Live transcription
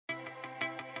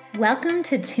Welcome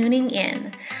to Tuning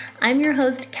In. I'm your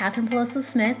host, Catherine Peloso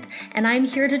Smith, and I'm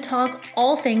here to talk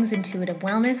all things intuitive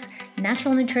wellness,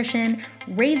 natural nutrition,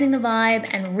 raising the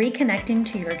vibe, and reconnecting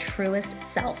to your truest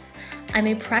self. I'm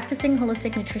a practicing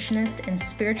holistic nutritionist and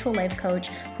spiritual life coach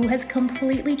who has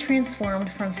completely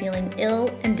transformed from feeling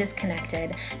ill and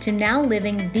disconnected to now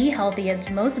living the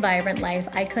healthiest, most vibrant life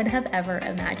I could have ever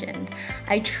imagined.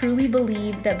 I truly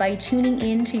believe that by tuning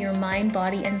in to your mind,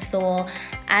 body, and soul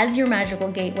as your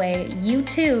magical gateway, you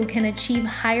too can achieve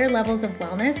higher levels of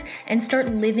wellness and start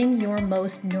living your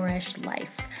most nourished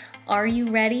life. Are you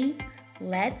ready?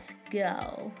 Let's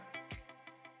go.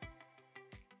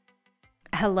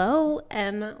 Hello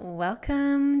and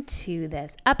welcome to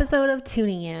this episode of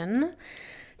Tuning In.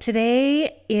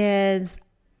 Today is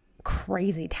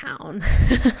crazy town.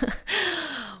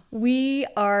 We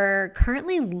are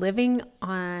currently living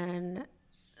on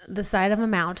the side of a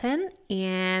mountain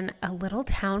in a little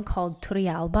town called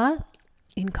Turrialba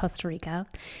in Costa Rica.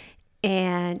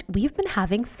 And we've been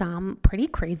having some pretty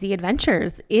crazy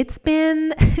adventures. It's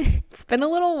been a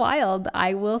little wild,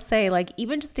 I will say. Like,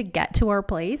 even just to get to our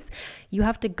place, you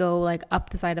have to go like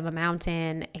up the side of a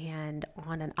mountain and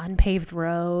on an unpaved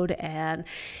road. And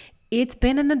it's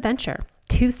been an adventure,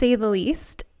 to say the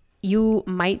least. You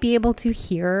might be able to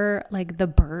hear like the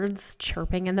birds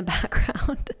chirping in the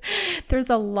background. There's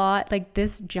a lot, like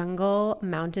this jungle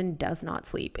mountain does not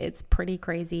sleep. It's pretty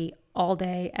crazy all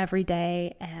day, every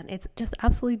day. And it's just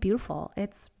absolutely beautiful.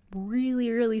 It's really,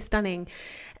 really stunning.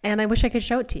 And I wish I could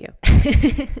show it to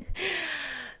you.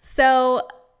 So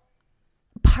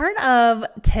part of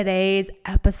today's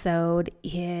episode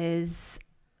is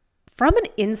from an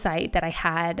insight that I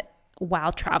had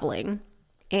while traveling.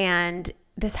 And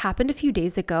this happened a few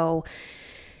days ago,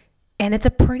 and it's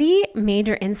a pretty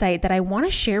major insight that I want to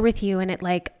share with you. And it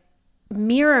like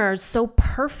mirrors so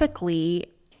perfectly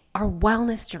our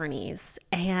wellness journeys.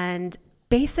 And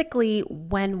basically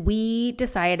when we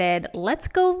decided, let's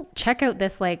go check out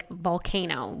this like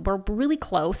volcano. We're really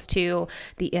close to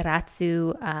the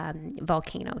Iratsu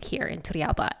volcano here in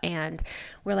Turrialba. And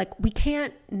we're like, we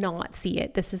can't not see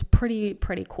it. This is pretty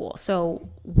cool. So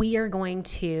we are going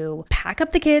to pack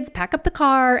up the kids, pack up the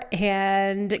car,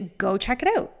 and go check it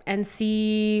out and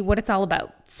see what it's all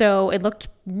about. So it looked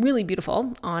really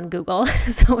beautiful on Google.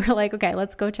 So we're like, okay,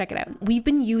 let's go check it out. We've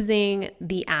been using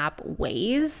the app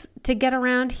Waze to get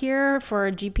around here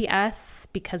for GPS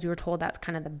because we were told that's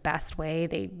kind of the best way.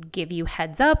 They give you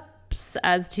heads up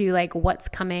as to like what's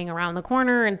coming around the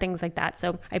corner and things like that.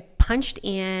 So I punched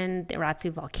in the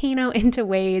Iratsu volcano into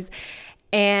Waze,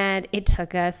 and it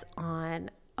took us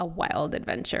on a wild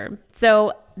adventure.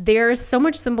 So there's so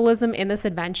much symbolism in this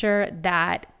adventure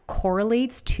that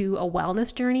correlates to a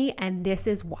wellness journey, and this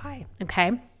is why,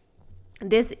 okay?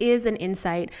 This is an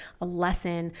insight, a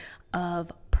lesson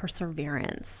of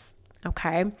perseverance,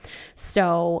 okay?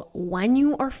 So when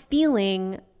you are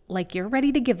feeling like you're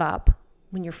ready to give up,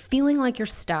 when you're feeling like you're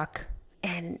stuck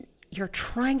and you're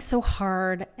trying so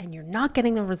hard and you're not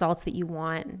getting the results that you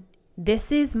want,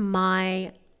 this is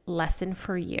my lesson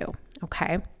for you,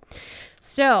 okay?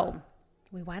 So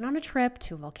we went on a trip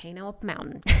to a volcano up a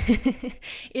mountain.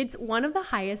 It's one of the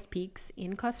highest peaks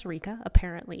in Costa Rica,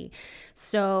 apparently.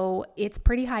 So it's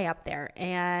pretty high up there.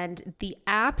 And the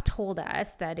app told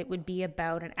us that it would be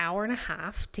about an hour and a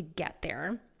half to get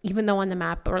there, even though on the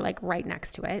map we're like right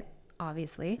next to it,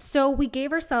 obviously. So we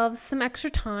gave ourselves some extra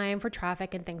time for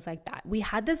traffic and things like that. We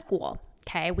had this goal.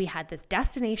 Okay, we had this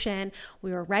destination.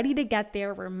 We were ready to get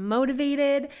there. We're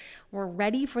motivated. We're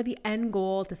ready for the end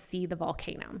goal to see the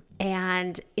volcano.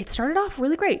 And it started off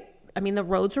really great. I mean, the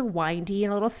roads are windy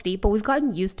and a little steep, but we've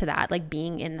gotten used to that, like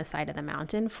being in the side of the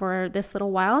mountain for this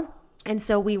little while. And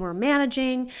so we were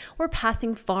managing, we're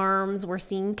passing farms, we're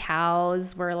seeing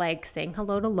cows, we're like saying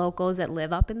hello to locals that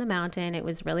live up in the mountain. It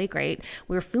was really great.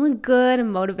 We were feeling good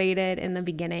and motivated in the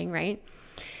beginning, right?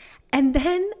 And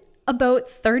then about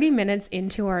 30 minutes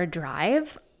into our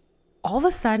drive, all of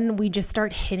a sudden we just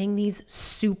start hitting these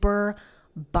super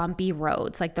bumpy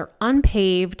roads. Like they're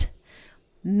unpaved,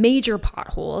 major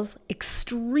potholes,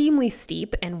 extremely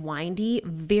steep and windy,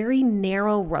 very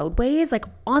narrow roadways, like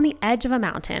on the edge of a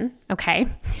mountain, okay?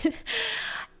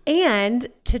 And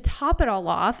to top it all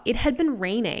off, it had been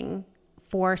raining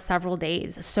for several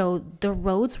days. So the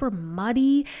roads were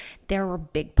muddy. There were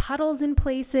big puddles in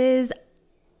places.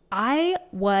 I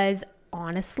was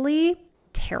honestly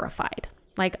terrified.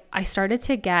 Like I started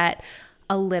to get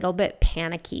a little bit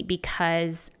panicky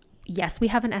because yes, we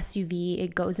have an SUV.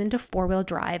 It goes into 4-wheel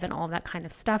drive and all that kind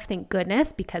of stuff. Thank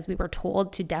goodness, because we were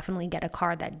told to definitely get a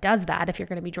car that does that if you're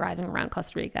going to be driving around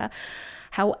Costa Rica.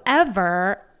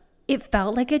 However, it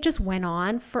felt like it just went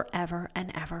on forever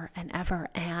and ever and ever.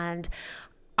 And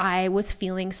I was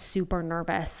feeling super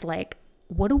nervous. Like,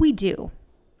 what do we do?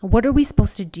 What are we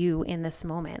supposed to do in this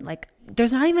moment? Like,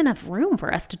 there's not even enough room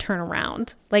for us to turn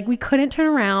around. Like, we couldn't turn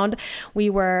around. We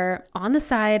were on the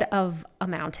side of a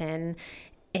mountain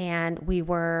and we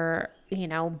were,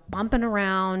 bumping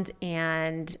around,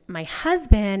 and my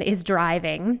husband is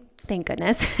driving, thank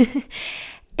goodness.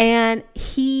 And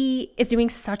he is doing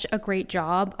such a great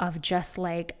job of just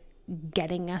like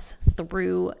getting us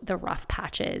through the rough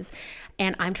patches.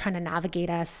 And I'm trying to navigate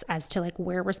us as to like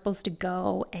where we're supposed to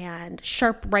go, and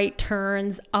sharp right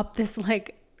turns up this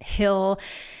like hill.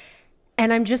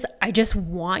 And I just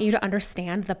want you to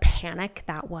understand the panic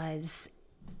that was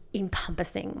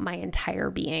encompassing my entire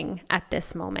being at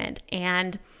this moment.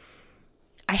 And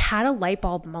I had a light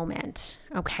bulb moment.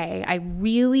 Okay. I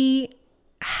really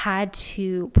had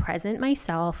to present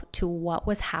myself to what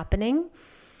was happening,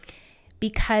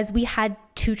 because we had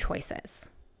two choices,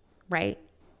 right?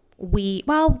 We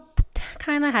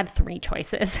kind of had three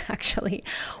choices, actually.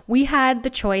 We had the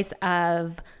choice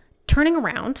of turning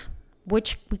around,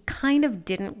 which we kind of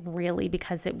didn't really,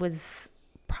 because it was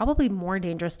probably more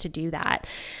dangerous to do that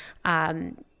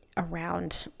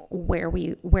around where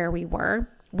we were.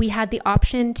 We had the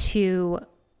option to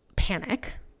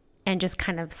panic and just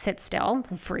kind of sit still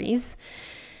and freeze.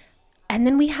 And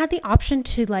then we had the option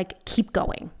to like keep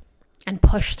going and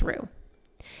push through.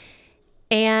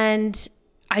 And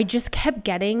I just kept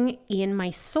getting in my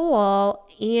soul,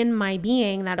 in my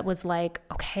being, that it was like,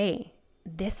 okay,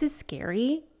 this is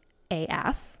scary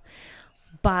AF,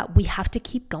 but we have to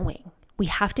keep going. We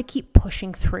have to keep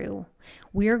pushing through.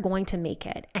 We're going to make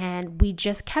it. And we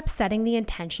just kept setting the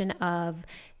intention of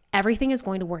everything is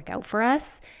going to work out for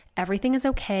us. Everything is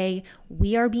okay.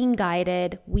 We are being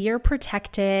guided. We are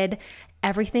protected.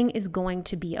 Everything is going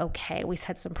to be okay. We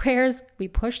said some prayers. We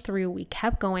pushed through. We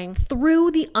kept going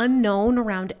through the unknown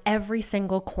around every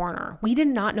single corner. We did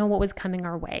not know what was coming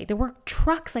our way. There were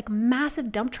trucks, like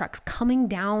massive dump trucks, coming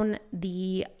down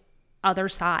the other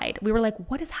side. We were like,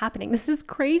 what is happening? This is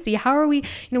crazy. How are we?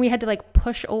 We had to like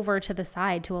push over to the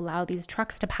side to allow these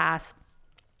trucks to pass.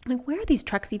 Like, where are these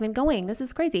trucks even going? This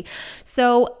is crazy.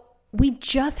 So we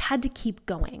just had to keep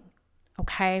going.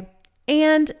 Okay.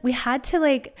 And we had to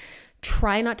like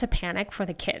try not to panic for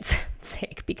the kids'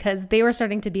 sake, because they were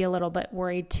starting to be a little bit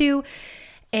worried too.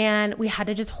 And we had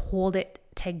to just hold it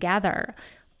together.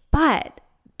 But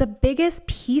the biggest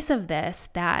piece of this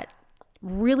that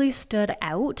really stood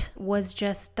out was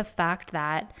just the fact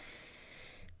that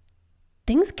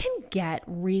things can get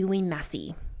really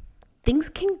messy. Things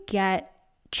can get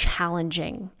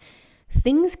challenging.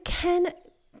 Things can,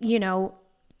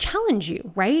 challenge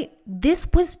you, right? This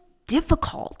was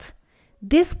difficult.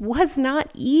 This was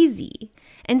not easy.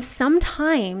 And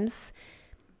sometimes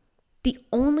the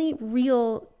only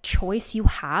real choice you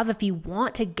have, if you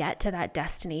want to get to that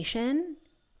destination,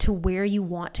 to where you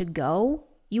want to go,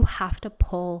 you have to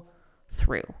pull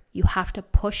through. You have to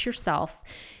push yourself.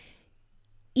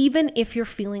 Even if you're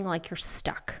feeling like you're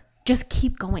stuck, just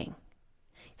keep going.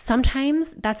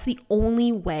 Sometimes that's the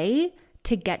only way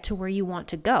to get to where you want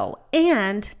to go.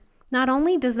 And not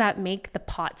only does that make the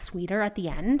pot sweeter at the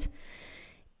end,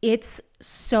 it's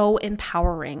so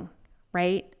empowering,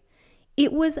 right?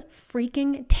 It was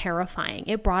freaking terrifying.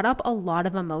 It brought up a lot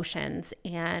of emotions,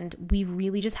 and we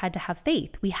really just had to have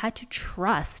faith. We had to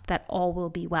trust that all will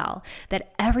be well,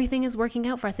 that everything is working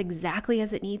out for us exactly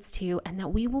as it needs to, and that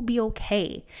we will be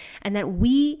okay, and that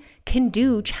we can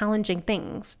do challenging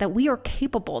things, that we are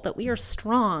capable, that we are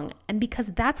strong, and because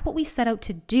that's what we set out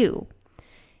to do.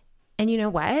 And you know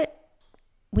what?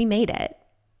 We made it.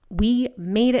 We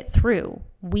made it through.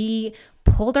 We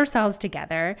pulled ourselves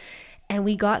together. And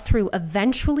we got through.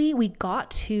 Eventually, we got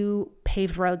to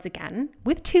paved roads again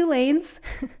with 2 lanes.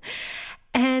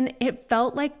 And it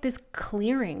felt like this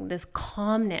clearing, this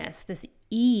calmness, this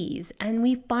ease. And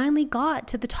we finally got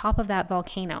to the top of that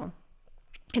volcano.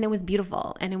 And it was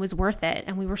beautiful and it was worth it.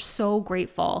 And we were so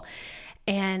grateful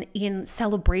and in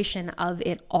celebration of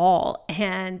it all.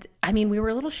 And I mean, we were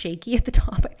a little shaky at the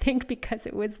top, I think, because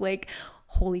it was like,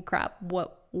 holy crap,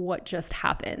 what just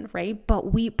happened, right?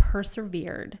 But we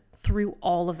persevered through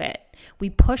all of it.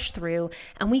 We pushed through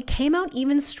and we came out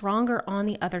even stronger on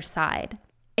the other side.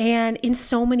 And in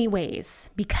so many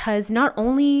ways, because not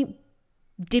only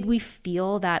did we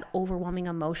feel that overwhelming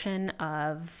emotion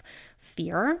of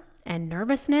fear and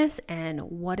nervousness and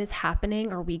what is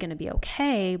happening, are we going to be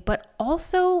okay? But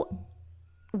also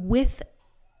with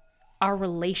our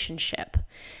relationship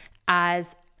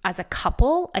as a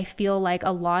couple, I feel like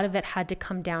a lot of it had to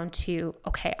come down to,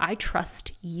 okay, I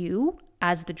trust you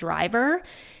as the driver,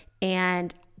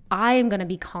 And I am going to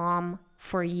be calm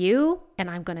for you, and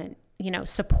I'm going to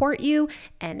support you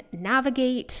and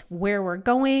navigate where we're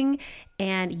going.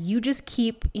 And you just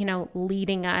keep,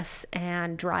 leading us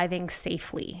and driving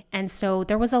safely. And so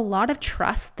there was a lot of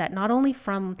trust that not only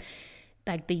from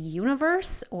like the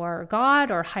universe or God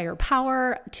or higher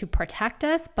power to protect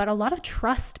us, but a lot of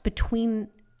trust between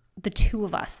the two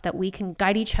of us that we can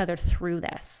guide each other through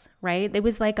this, right? It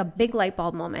was like a big light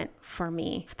bulb moment for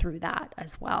me through that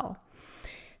as well.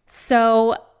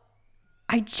 So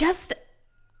I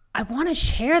want to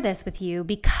share this with you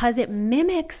because it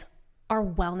mimics our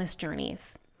wellness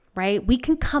journeys, right? We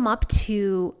can come up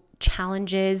to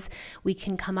challenges, we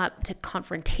can come up to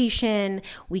confrontation,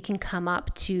 we can come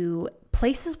up to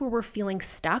places where we're feeling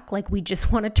stuck, like we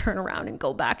just want to turn around and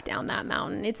go back down that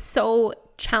mountain. It's so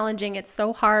challenging, it's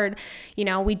so hard.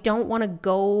 We don't want to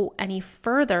go any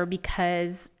further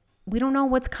because we don't know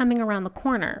what's coming around the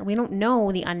corner. We don't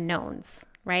know the unknowns,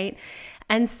 right?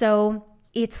 And so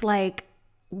it's like,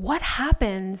 what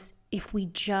happens if we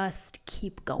just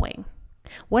keep going?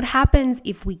 What happens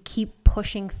if we keep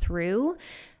pushing through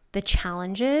the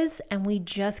challenges and we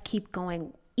just keep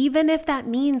going? Even if that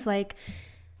means like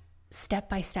step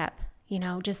by step,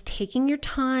 just taking your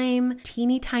time,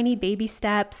 teeny tiny baby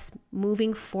steps,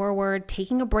 moving forward,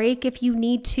 taking a break if you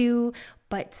need to,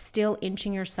 but still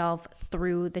inching yourself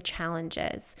through the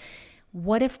challenges.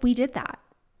 What if we did that?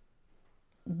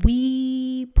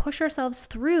 We push ourselves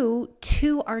through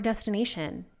to our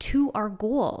destination, to our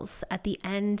goals at the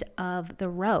end of the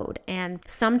road. And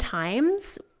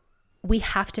sometimes we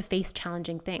have to face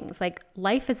challenging things. Like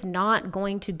life is not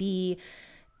going to be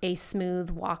a smooth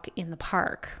walk in the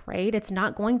park, right? It's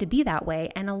not going to be that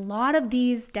way. And a lot of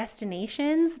these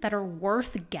destinations that are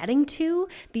worth getting to,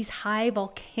 these high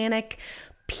volcanic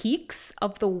peaks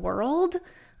of the world,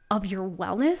 of your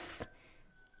wellness,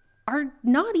 are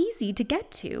not easy to get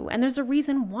to. And there's a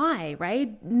reason why, right?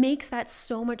 It makes that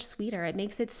so much sweeter. It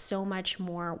makes it so much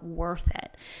more worth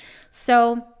it.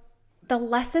 So the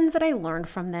lessons that I learned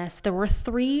from this, there were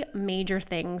 3 major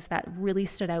things that really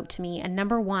stood out to me. And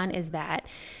number 1 is that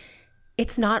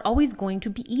it's not always going to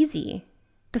be easy.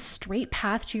 The straight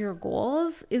path to your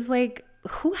goals is like,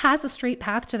 who has a straight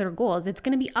path to their goals? It's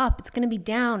going to be up, it's going to be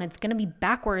down, it's going to be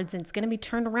backwards, and it's going to be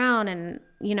turned around and,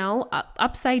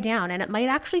 upside down. And it might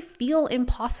actually feel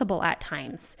impossible at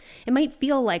times. It might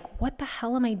feel like, what the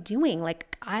hell am I doing?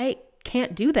 Like, I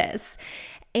can't do this.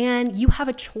 And you have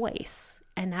a choice,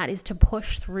 and that is to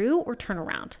push through or turn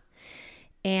around.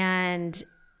 And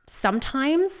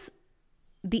sometimes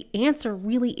the answer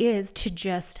really is to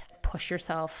just push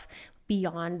yourself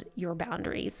beyond your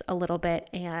boundaries a little bit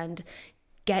and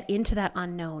get into that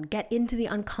unknown, get into the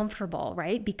uncomfortable,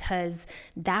 right? Because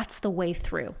that's the way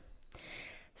through.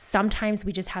 Sometimes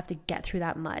we just have to get through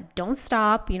that mud. Don't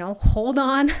stop, hold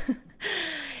on.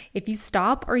 If you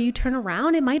stop or you turn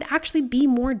around, it might actually be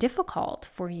more difficult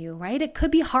for you, right? It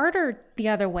could be harder the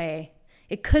other way.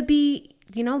 It could be,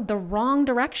 the wrong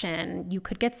direction. You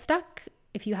could get stuck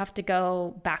if you have to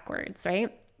go backwards,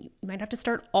 right? You might have to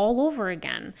start all over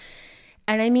again.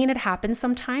 And I mean, it happens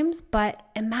sometimes, but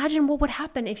imagine what would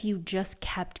happen if you just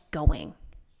kept going.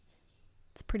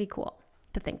 It's pretty cool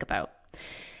to think about.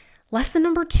 Lesson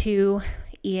number 2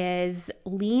 is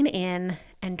lean in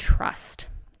and trust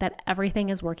that everything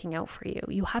is working out for you.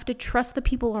 You have to trust the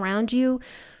people around you,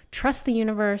 trust the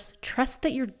universe, trust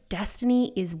that your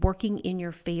destiny is working in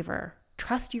your favor.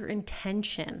 Trust your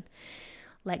intention.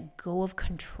 Let go of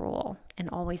control and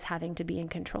always having to be in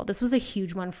control. This was a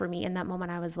huge one for me. In that moment,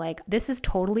 I was like, this is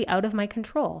totally out of my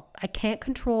control. I can't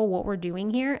control what we're doing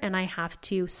here, and I have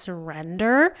to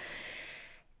surrender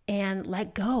and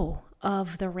let go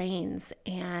of the reins.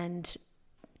 And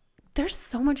there's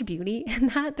so much beauty in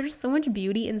that. There's so much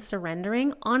beauty in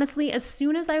surrendering. Honestly, as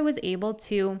soon as I was able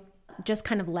to just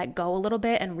kind of let go a little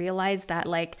bit and realize that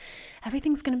like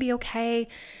everything's going to be okay,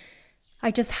 I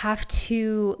just have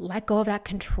to let go of that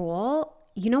control.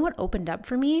 You know what opened up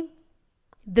for me?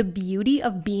 The beauty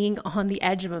of being on the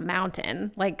edge of a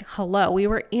mountain. Like, hello, we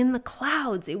were in the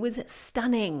clouds. It was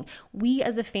stunning. We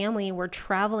as a family were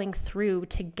traveling through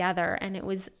together, and it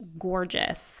was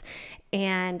gorgeous.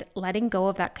 And letting go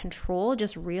of that control,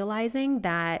 just realizing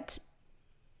that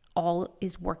all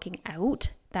is working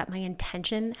out, that my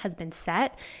intention has been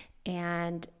set,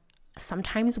 and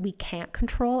sometimes we can't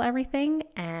control everything,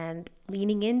 and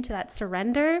leaning into that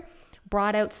surrender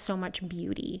brought out so much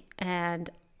beauty. And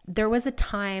there was a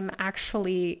time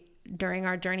actually during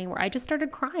our journey where I just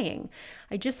started crying.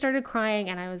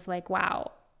 And I was like,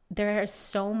 wow, there is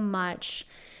so much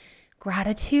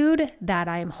gratitude that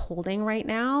I'm holding right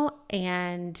now.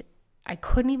 And I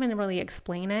couldn't even really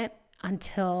explain it.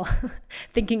 until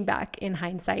thinking back in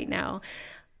hindsight now.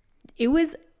 It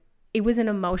was an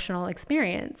emotional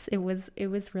experience. It was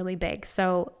really big.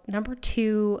 So number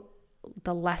 2,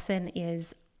 the lesson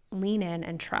is lean in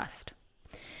and trust.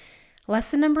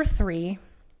 Lesson number 3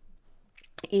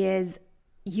 is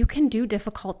you can do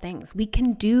difficult things. We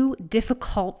can do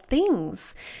difficult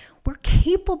things. We're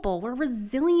capable. We're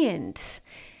resilient.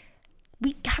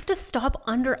 We have to stop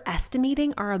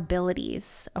underestimating our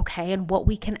abilities, okay, and what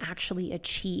we can actually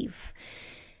achieve.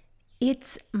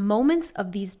 It's moments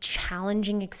of these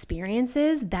challenging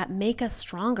experiences that make us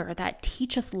stronger, that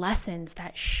teach us lessons,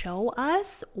 that show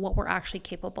us what we're actually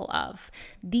capable of.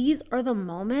 These are the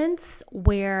moments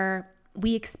where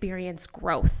we experience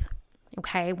growth.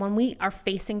 Okay, when we are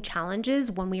facing challenges,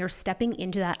 when we are stepping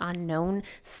into that unknown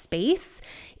space,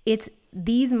 it's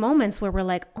these moments where we're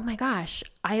like, oh my gosh,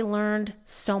 I learned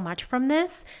so much from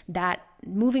this that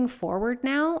moving forward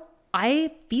now,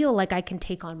 I feel like I can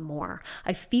take on more.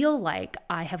 I feel like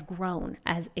I have grown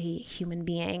as a human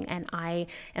being and I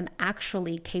am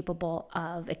actually capable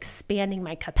of expanding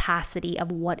my capacity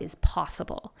of what is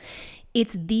possible.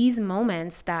 It's these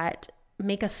moments that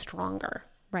make us stronger,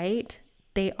 right?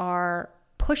 They are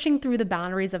pushing through the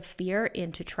boundaries of fear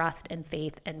into trust and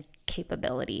faith and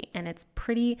capability. And it's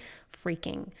pretty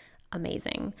freaking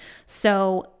amazing.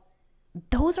 So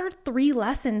those are 3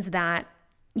 lessons that,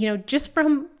 just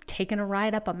from taking a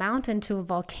ride up a mountain to a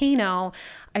volcano,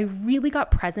 I really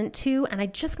got present to. And I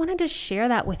just wanted to share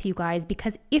that with you guys,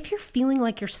 because if you're feeling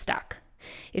like you're stuck,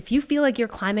 if you feel like you're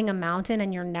climbing a mountain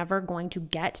and you're never going to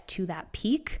get to that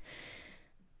peak,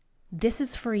 this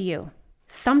is for you.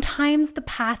 Sometimes the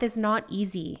path is not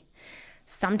easy.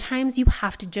 Sometimes you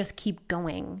have to just keep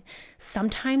going.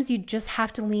 Sometimes you just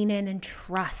have to lean in and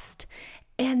trust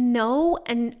and know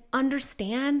and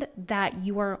understand that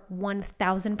you are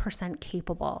 1000%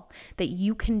 capable, that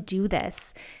you can do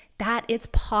this, that it's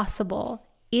possible.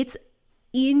 It's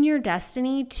in your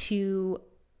destiny to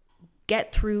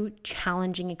get through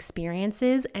challenging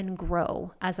experiences and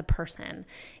grow as a person.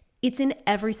 It's in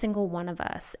every single one of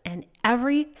us, and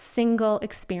every single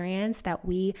experience that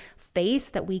we face,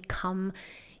 that we come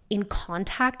in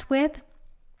contact with,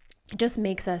 just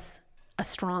makes us a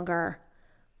stronger,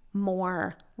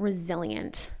 more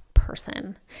resilient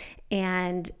person.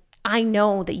 And I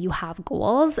know that you have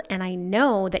goals, and I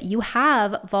know that you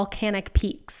have volcanic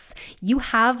peaks. You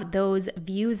have those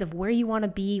views of where you want to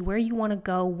be, where you want to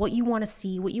go, what you want to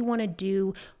see, what you want to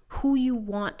do, who you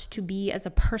want to be as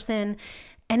a person.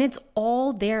 And it's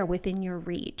all there within your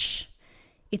reach.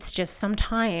 It's just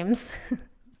sometimes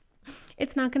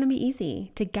it's not going to be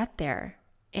easy to get there.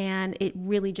 And it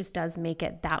really just does make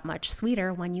it that much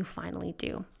sweeter when you finally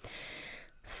do.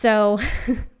 So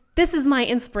this is my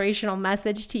inspirational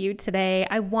message to you today.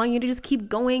 I want you to just keep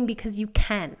going because you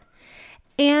can.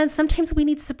 And sometimes we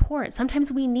need support. Sometimes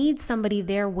we need somebody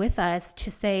there with us to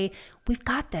say, we've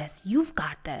got this. You've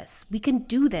got this. We can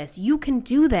do this. You can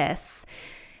do this.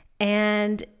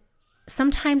 And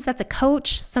sometimes that's a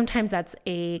coach, sometimes that's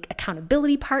an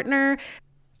accountability partner,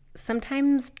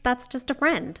 sometimes that's just a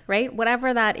friend, right?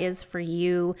 Whatever that is for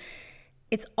you,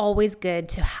 it's always good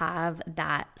to have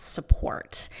that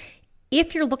support.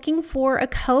 If you're looking for a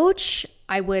coach,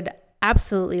 I would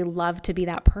absolutely love to be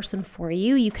that person for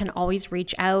you. You can always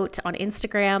reach out on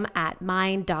Instagram at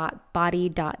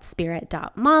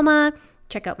mind.body.spirit.mama.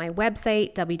 Check out my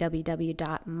website,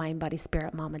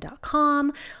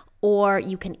 www.mindbodyspiritmama.com. Or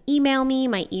you can email me.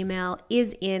 My email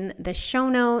is in the show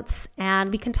notes,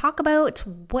 and we can talk about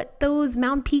what those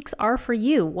mountain peaks are for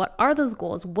you. What are those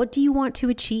goals? What do you want to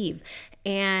achieve?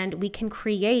 And we can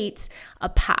create a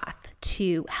path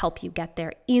to help you get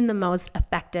there in the most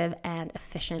effective and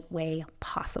efficient way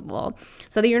possible,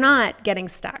 so that you're not getting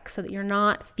stuck, so that you're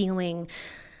not feeling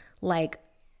like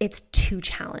it's too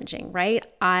challenging, right?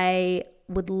 I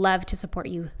would love to support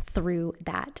you through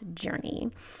that journey.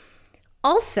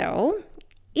 Also,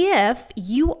 if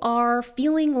you are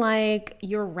feeling like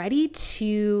you're ready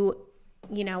to,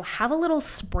 have a little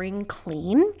spring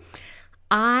clean,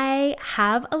 I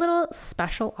have a little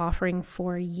special offering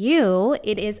for you.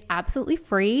 It is absolutely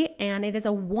free, and it is a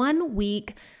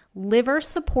 1-week liver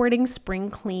supporting spring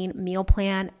clean meal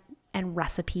plan and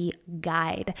recipe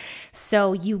guide.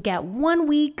 So you get 1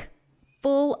 week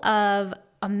full of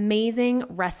amazing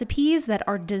recipes that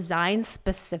are designed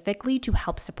specifically to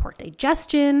help support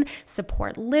digestion,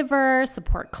 support liver,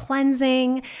 support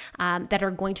cleansing, that are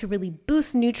going to really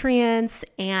boost nutrients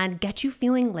and get you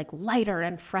feeling like lighter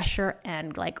and fresher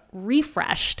and like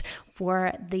refreshed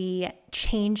for the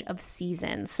change of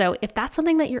season. So if that's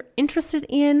something that you're interested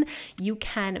in, you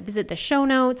can visit the show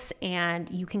notes and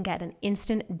you can get an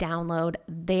instant download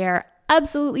there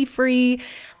absolutely free.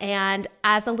 And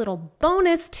as a little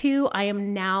bonus too, I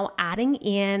am now adding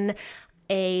in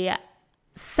a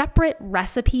separate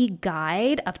recipe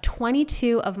guide of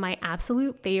 22 of my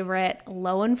absolute favorite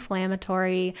low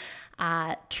inflammatory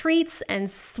treats and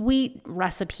sweet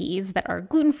recipes that are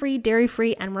gluten-free,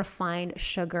 dairy-free, and refined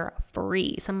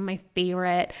sugar-free. Some of my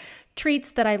favorite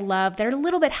treats that I love that are a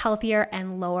little bit healthier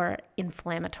and lower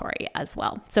inflammatory as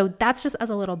well. So that's just as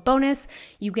a little bonus.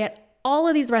 You get all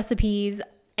of these recipes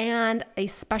and a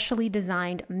specially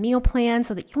designed meal plan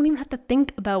so that you don't even have to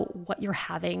think about what you're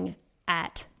having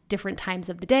at different times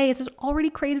of the day. It's just already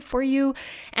created for you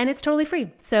and it's totally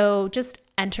free. So just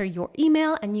enter your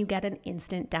email and you get an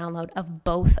instant download of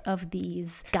both of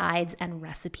these guides and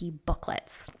recipe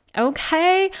booklets.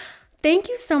 Okay. Thank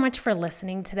you so much for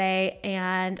listening today.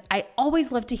 And I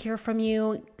always love to hear from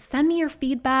you. Send me your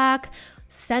feedback.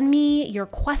 Send me your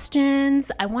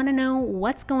questions. I want to know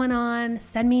what's going on.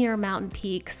 Send me your mountain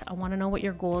peaks. I want to know what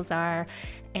your goals are.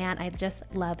 And I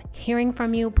just love hearing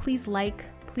from you. Please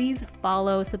please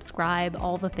follow, subscribe,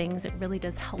 all the things. It really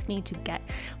does help me to get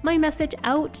my message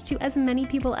out to as many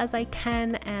people as I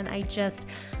can. And I just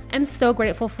am so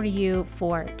grateful for you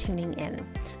for tuning in.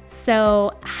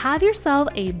 So have yourself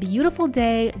a beautiful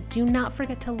day. Do not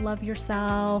forget to love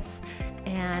yourself,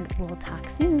 and we'll talk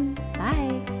soon.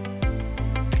 Bye.